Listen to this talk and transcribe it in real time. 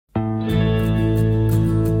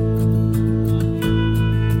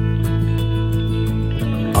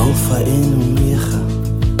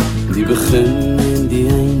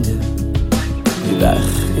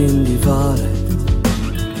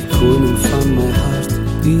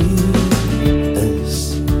U is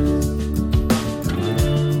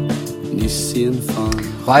die seun van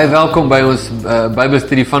Baie welkom by ons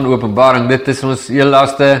Bybelstudie van Openbaring. Dit is ons heel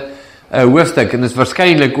laaste hoofstuk en is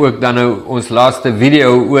waarskynlik ook dan nou ons laaste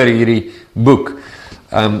video oor hierdie boek.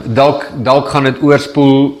 Dalk gaan dit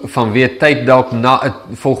oorspoel vanweë tyd dalk na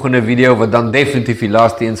 'n volgende video wat dan definitief die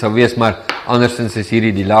laaste een sal wees, maar andersins is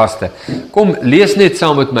hierdie die laaste. Kom, lees net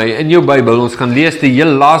saam met my in jou Bybel. Ons gaan lees die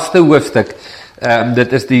heel laaste hoofstuk.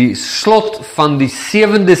 Dit is die slot van die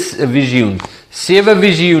 7de visioen. 7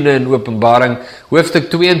 visioene in Openbaring. Hoofstuk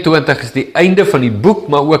 22 is die einde van die boek,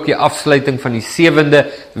 maar ook die afsluiting van die 7de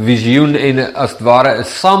visioen en as het ware 'n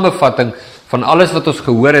samevatting van alles wat ons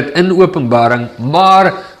gehoor het in Openbaring,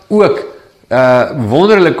 maar ook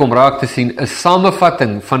wonderlik om raak te sien, 'n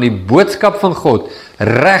samevatting van die boodskap van God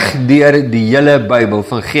reg deur die hele Bybel,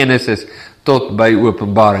 van Genesis tot by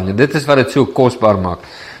Openbaring. En dit is wat dit so kosbaar maak.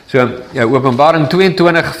 So, Openbaring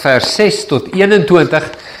 22 vers 6 tot 21,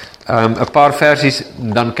 'n paar versies,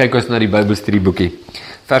 dan kyk ons na die Bybelstudieboekie.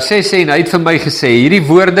 Vers 6 sê, en hy het vir my gesê, hierdie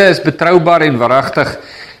woorde is betroubaar en waaragtig,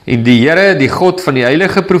 en die Here, die God van die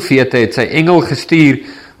heilige profete, het sy engel gestuur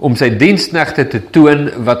om sy diensknegte te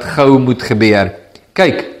toon wat gou moet gebeur.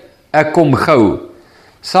 Kyk, ek kom gou.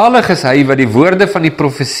 Salig is hy wat die woorde van die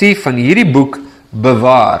profesie van hierdie boek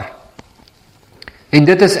bewaar. En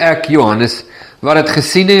dit is ek, Johannes, wat het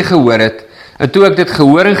gesien en gehoor het. En toe ek dit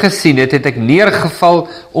gehoor en gesien het, het ek neergeval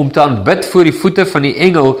om te aanbid voor die voete van die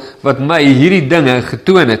engel wat my hierdie dinge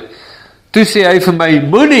getoon het. Toe sê hy vir my,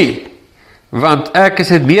 moenie, want ek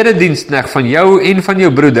is 'n medediensknegt van jou en van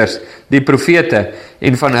jou broeders, die profete,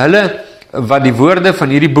 en van hulle wat die woorde van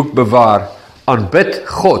hierdie boek bewaar, aanbid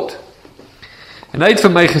God. En hy het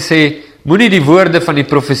vir my gesê, moenie die woorde van die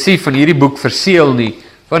profesie van hierdie boek verseël nie,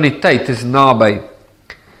 want die tyd is naby.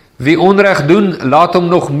 Wie onreg doen, laat hom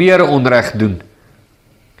nog meer onreg doen.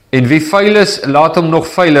 En wie vuil is, laat hom nog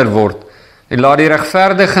vuiler word. En laat die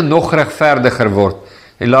regverdige nog regverdiger word.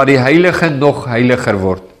 En laat die heilige nog heiliger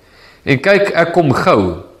word. En kyk, ek kom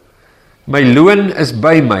gou. My loon is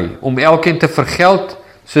by my, om elkeen te vergeld,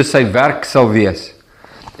 soos sy werk sal wees.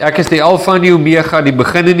 Ek is die Alfa en die Omega, die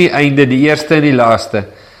begin en die einde, die eerste en die laaste.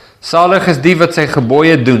 Salig is die wat sy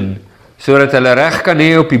gebooie doen, sodat hulle reg kan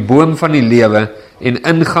hê op die boom van die lewe, en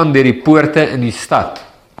ingaan deur die poorte in die stad.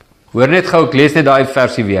 Hoor net gou, ek lees net daai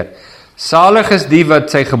versie weer. Salig is die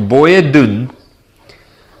wat sy gebooie doen,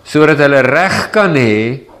 sodat hulle reg kan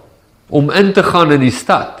hê om in te gaan in die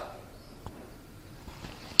stad.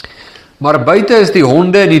 Maar buite is die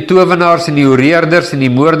honde en die towenaars en die oreerders en die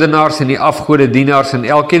moordenaars en die afgodedienaars en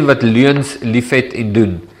elkeen wat leuns liefhet en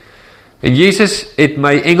doen. En Jesus het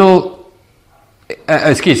my engel,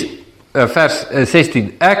 vers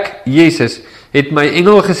 16, ek, Jesus, het my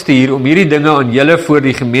engel gestuur om hierdie dinge aan julle voor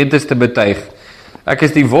die gemeentes te betuig. Ek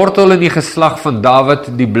is die wortel in die geslag van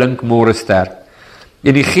Dawid, die blink morgenster.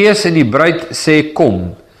 En die gees en die bruid sê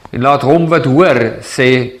kom, en laat hom wat hoor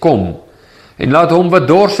sê kom. En laat hom wat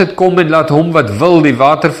dors het kom, en laat hom wat wil die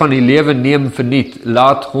water van die lewe neem verniet.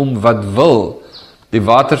 Laat hom wat wil die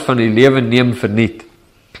water van die lewe neem verniet.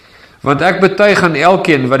 Want ek betuig aan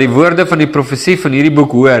elkeen wat die woorde van die profesie van hierdie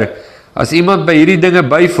boek hoor, as iemand by hierdie dinge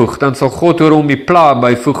byvoeg, dan sal God oor hom die pla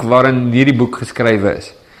byvoeg waarin hierdie boek geskrywe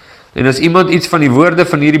is. En as iemand iets van die woorde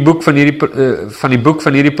van hierdie boek van die boek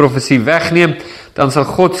van hierdie profesie wegneem, dan sal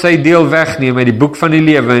God sy deel wegneem uit die boek van die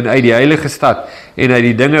lewe en uit die heilige stad en uit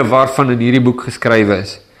die dinge waarvan in hierdie boek geskrywe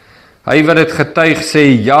is. Hy wat dit getuig sê,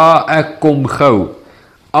 ja, ek kom gou.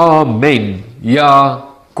 Amen. Ja,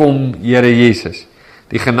 kom Here Jesus.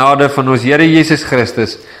 Die genade van ons Here Jesus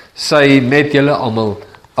Christus sy met julle almal.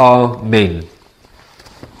 Amen.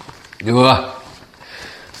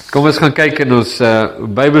 Kom ons gaan kyk in ons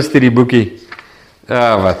Bybelstudieboekie.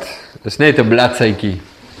 Wat? Dis net 'n bladsytjie.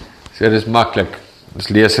 So dis maklik. Ons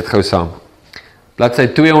lees dit gou saam. Bladsy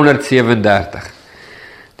 237.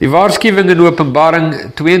 Die waarskuwing in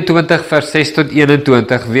Openbaring 22 vers 6 tot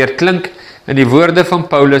 21 weer klink in die woorde van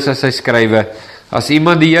Paulus as hy skrywe: As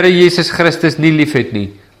iemand die Here Jesus Christus nie liefhet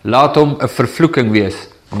nie, laat hom 'n vervloeking wees.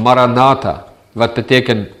 Maranatha, wat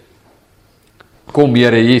beteken kom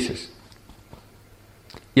Here Jesus.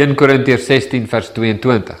 1 Korintiërs 16 vers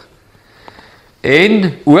 22.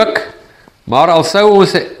 En ook, maar al sou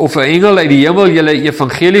ons of 'n engel uit die hemel julle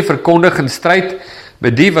evangelie verkondig in stryd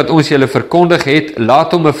met die wat ons julle verkondig het,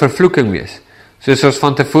 laat hom 'n vervloeking wees. Soos ons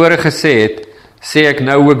van tevore gesê het, sê ek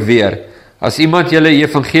nou ook weer, as iemand julle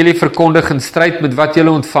evangelie verkondig in stryd met wat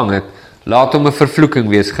julle ontvang het, laat hom 'n vervloeking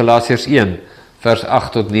wees. Galasiërs 1 vers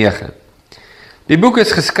 8 tot 9. Die boek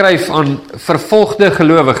is geskryf aan vervolgde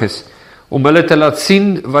gelowiges, om hulle te laat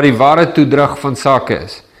sien wat die ware toedrag van sake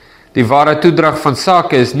is. Die ware toedrag van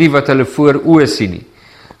sake is nie wat hulle voor oë sien nie.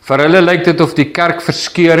 Vir hulle lyk dit of die kerk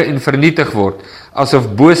verskeur en vernietig word, asof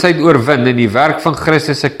boosheid oorwin en die werk van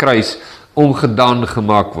Christus se kruis ongedaan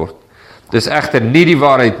gemaak word. Dis egter nie die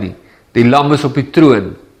waarheid nie. Die lam is op die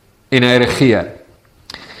troon en hy regeer.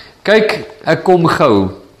 Kyk, ek kom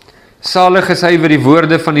gou. Salig is hy wat die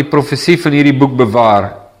woorde van die profesie van hierdie boek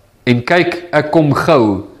bewaar. En kyk, ek kom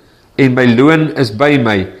gou en my loon is by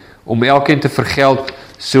my om elkeen te vergeld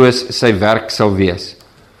soos sy werk sal wees.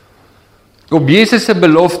 Op Jesus se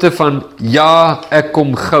belofte van ja, ek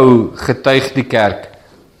kom gou, getuig die kerk.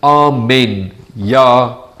 Amen.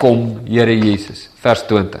 Ja, kom Here Jesus. Vers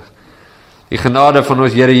 20. Die genade van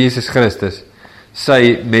ons Here Jesus Christus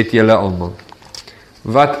sy met julle almal.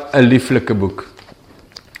 Wat 'n lieflike boek.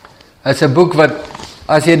 Dit is 'n boek wat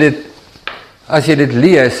as jy dit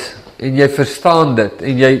lees en jy verstaan dit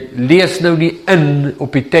en jy lees nou nie in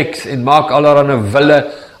op die teks en maak allerlei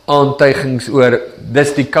wille aantuigings oor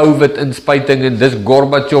dis die COVID inspuiting en dis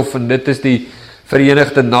Gorbachev en dit is die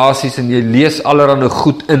Verenigde Nasies en jy lees allerlei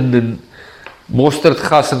goed in en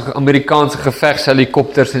mosterdgas en Amerikaanse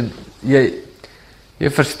gevegshelikopters en jy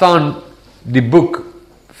verstaan die boek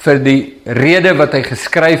vir die rede wat hy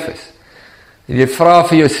geskryf is. En jy vra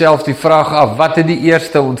vir jouself die vraag af, wat het die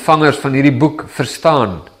eerste ontvangers van hierdie boek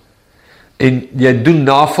verstaan? En jy doen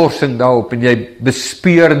navorsing daarop en jy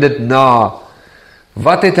bespeur dit na.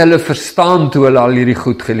 Wat het hulle verstaan toe hulle al hierdie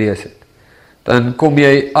goed gelees het? Dan kom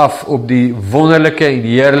jy af op die wonderlike en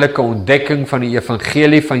heerlike ontdekking van die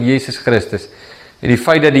evangelie van Jesus Christus en die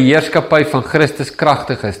feit dat die heerskappy van Christus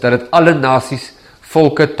kragtig is, dat dit alle nasies,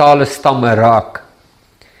 volke, tale, stamme raak.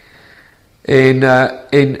 En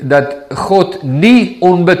dat God nie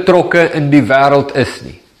onbetrokke in die wêreld is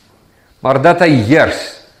nie, maar dat hy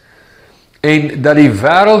heers. En dat die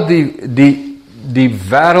wêreld die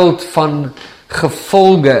wêreld van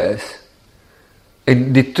gevolge is.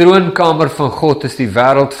 En die troonkamer van God is die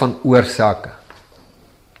wêreld van oorsake.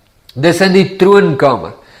 Dis in die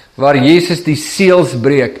troonkamer waar Jesus die seels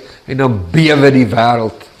breek en dan bewe die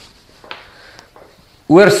wêreld.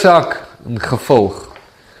 Oorsaak en gevolg.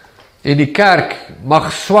 En die kerk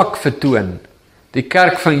mag swak vertoon, die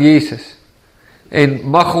kerk van Jesus, en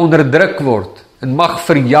mag onderdruk word, en mag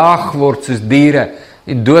verjaag word soos diere,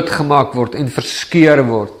 en doodgemaak word, en verskeur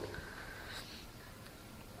word.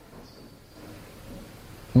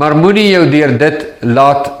 Maar moenie jou deur dit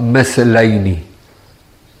laat mislei nie.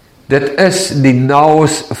 Dit is die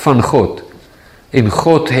naos van God, en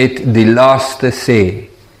God het die laaste sê.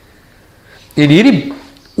 En hierdie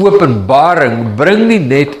Openbaring bring nie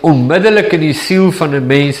net onmiddellik in die siel van 'n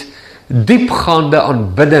mens diepgaande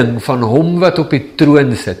aanbidding van hom wat op die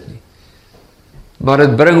troon sit nie. Maar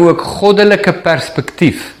dit bring ook goddelike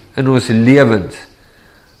perspektief in ons lewens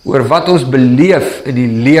oor wat ons beleef in die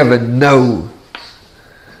lewe nou.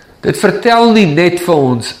 Dit vertel nie net vir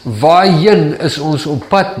ons waarheen is ons op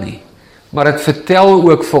pad nie, maar dit vertel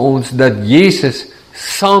ook vir ons dat Jesus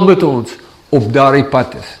saam met ons op daardie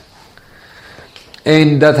pad is.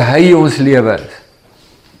 En dat hy ons lewe is.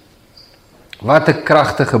 Wat 'n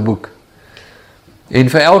kragtige boek. En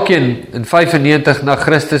vir elkeen in 95 na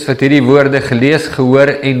Christus wat hierdie woorde gelees, gehoor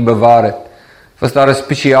en bewaar het, was daar 'n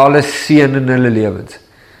spesiale seën in hulle lewens.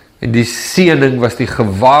 En die seëning was die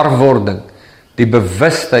gewaarwording, die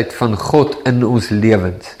bewustheid van God in ons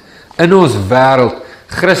lewens, in ons wêreld,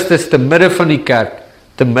 Christus te midde van die kerk,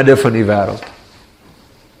 te midde van die wêreld.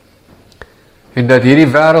 En dat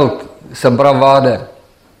hierdie wêreld se bravade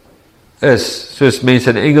is, soos mense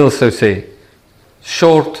in Engels sou sê,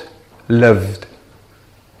 short-lived.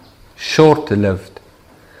 Short-lived.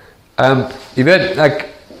 Jy weet, ek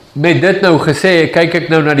met dit nou gesê, kyk ek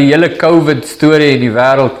nou na die hele COVID storie in die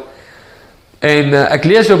wêreld, en ek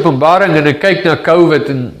lees Openbaring en ek kyk na COVID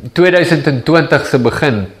in 2020 se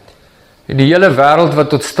begin, en die hele wêreld wat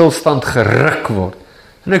tot stilstand geruk word,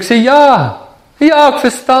 en ek sê, ja, ek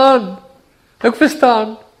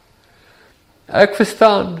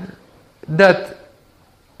verstaan, dat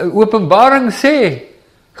Openbaring sê,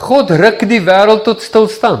 God ruk die wêreld tot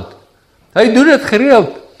stilstand. Hy doen dit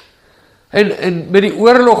gereeld. En met die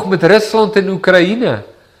oorlog met Rusland en Oekraïne.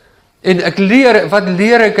 En wat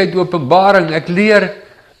leer ek uit Openbaring? Ek leer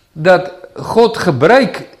dat God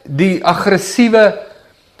gebruik die aggressiewe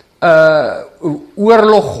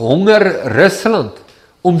oorlog, honger Rusland,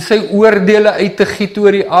 om sy oordele uit te giet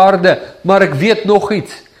oor die aarde, maar ek weet nog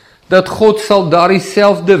iets, dat God sal daardie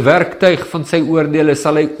selfde werktuig van sy oordele,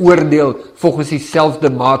 sal hy oordeel volgens die selfde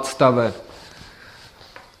maatstawwe.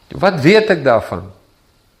 Wat weet ek daarvan?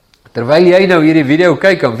 Terwyl jy nou hierdie video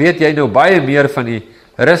kyk, dan weet jy nou baie meer van die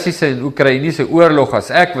Russiese en Oekraïniese oorlog as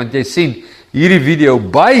ek, want jy sien, hierdie video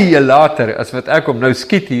baie later as wat ek hom nou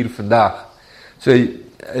skiet hier vandag. So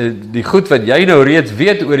die goed wat jy nou reeds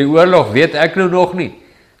weet oor die oorlog, weet ek nou nog nie.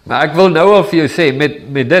 Maar ek wil nou al vir jou sê,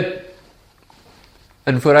 met dit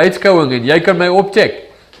in vooruitskouing, en jy kan my opcheck,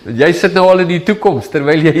 want jy sit nou al in die toekoms,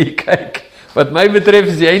 terwyl jy hier kyk. Wat my betref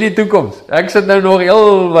is jy in die toekoms. Ek sit nou nog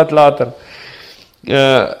heel wat later.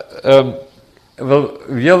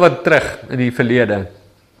 Heel wat terug in die verlede.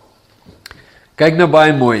 Kyk nou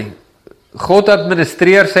baie mooi. God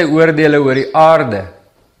administreer sy oordele oor die aarde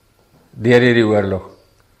deur hierdie oorlog.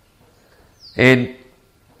 En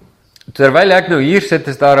terwyl ek nou hier sit,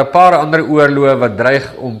 is daar 'n paar ander oorloë wat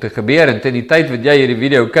dreig om te gebeur, en teen die tyd wat jy hierdie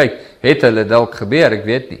video kyk, het hulle dalk gebeur, ek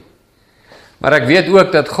weet nie. Maar ek weet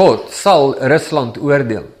ook dat God sal Rusland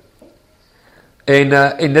oordeel.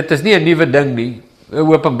 En dit is nie 'n nuwe ding nie.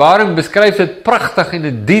 Openbaring beskryf dit pragtig en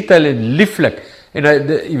in detail en lieflik. En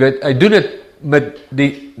hy doen dit met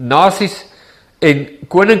die nasies en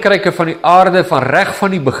koninkryke van die aarde van reg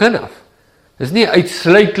van die begin af. Dit is nie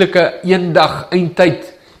uitsluitlike eendag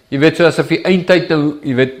eindtyd. Jy weet, so asof die eindtyd nou,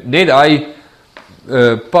 jy weet, net daai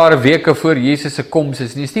paar weke voor Jesus se koms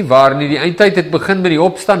is nie waar nie. Die eindtyd het begin met die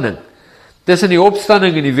opstanding. Tussen die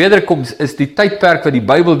opstanding en die wederkoms is die tydperk wat die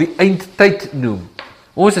Bybel die eindtyd noem.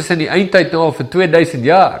 Ons is in die eindtyd nou al vir 2000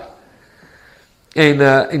 jaar.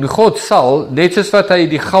 En God sal, net soos wat hy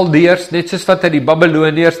die Galdeërs, net soos wat hy die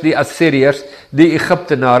Babyloniërs, die Assiriërs, die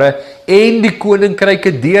Egiptenare en die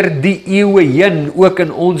koninkryke deur die eeue heen, ook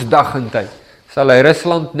in ons dag en tyd, sal hy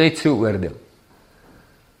Rusland net so oordeel.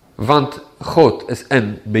 Want God is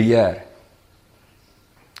in beheer.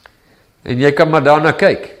 En jy kan maar daarna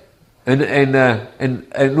kyk.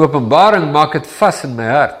 En Openbaring maak dit vas in my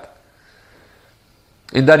hart.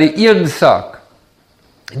 En dat die een saak,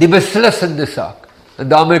 die beslissende saak, en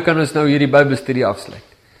daarmee kan ons nou hierdie Bybelstudie afsluit.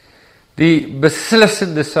 Die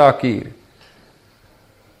beslissende saak hier,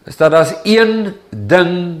 is dat daar's een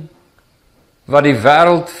ding wat die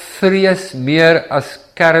wêreld vrees meer as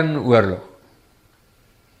kernoorlog.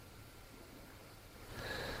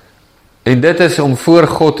 En dit is om voor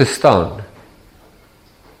God te staan,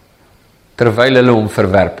 terwyl hulle hom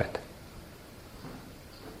verwerp het.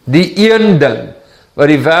 Die een ding wat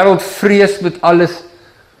die wêreld vrees met alles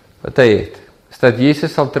wat hy het, is dat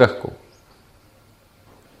Jesus sal terugkom.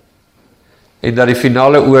 En dat die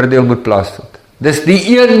finale oordeel moet plaasvind. Dis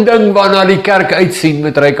die een ding waarna die kerk uitsien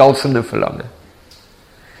met reikhalsende verlange.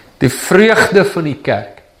 Die vreugde van die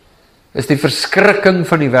kerk is die verskrikking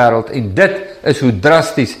van die wêreld, en dit is hoe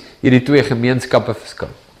drasties hierdie twee gemeenskappe verskil.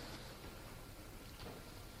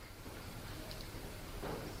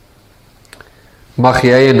 Mag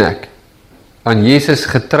jy en ek aan Jesus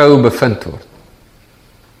getrou bevind word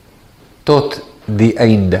tot die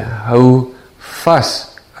einde. Hou vas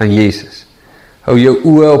aan Jesus. Hou jou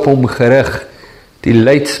oë op hom gerig, die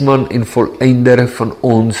leidsman en volleinder van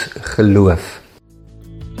ons geloof.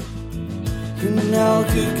 En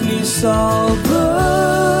elke knie sal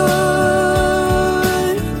buig,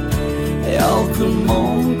 elke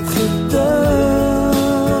mond getuig,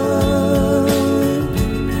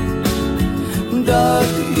 dat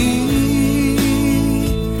U